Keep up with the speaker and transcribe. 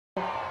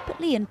But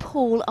Lee and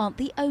Paul aren't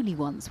the only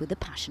ones with a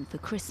passion for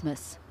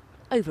Christmas.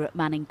 Over at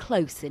Manning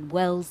Close in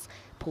Wells,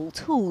 Paul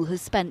Toole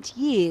has spent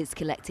years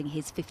collecting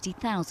his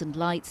 50,000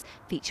 lights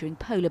featuring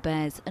polar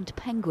bears and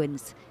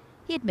penguins.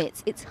 He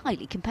admits it's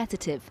highly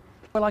competitive.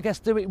 Well, I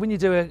guess when you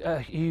do a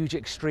huge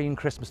extreme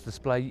Christmas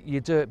display, you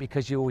do it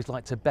because you always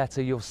like to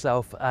better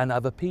yourself and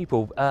other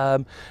people.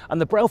 And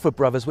the Brailsford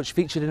brothers, which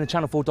featured in a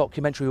Channel 4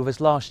 documentary with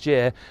us last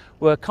year,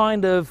 were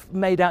kind of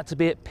made out to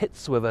be at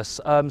pits with us.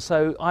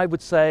 So I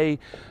would say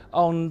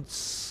on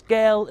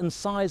scale and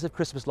size of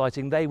Christmas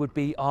lighting, they would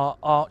be our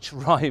arch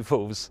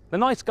rivals. They're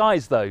nice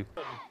guys though.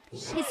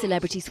 His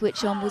celebrity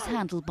switch on was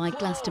handled by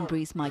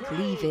Glastonbury's Michael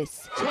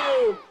Eavis.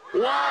 2,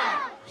 1,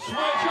 switch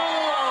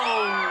on!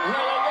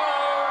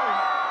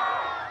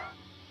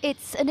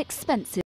 It's an expensive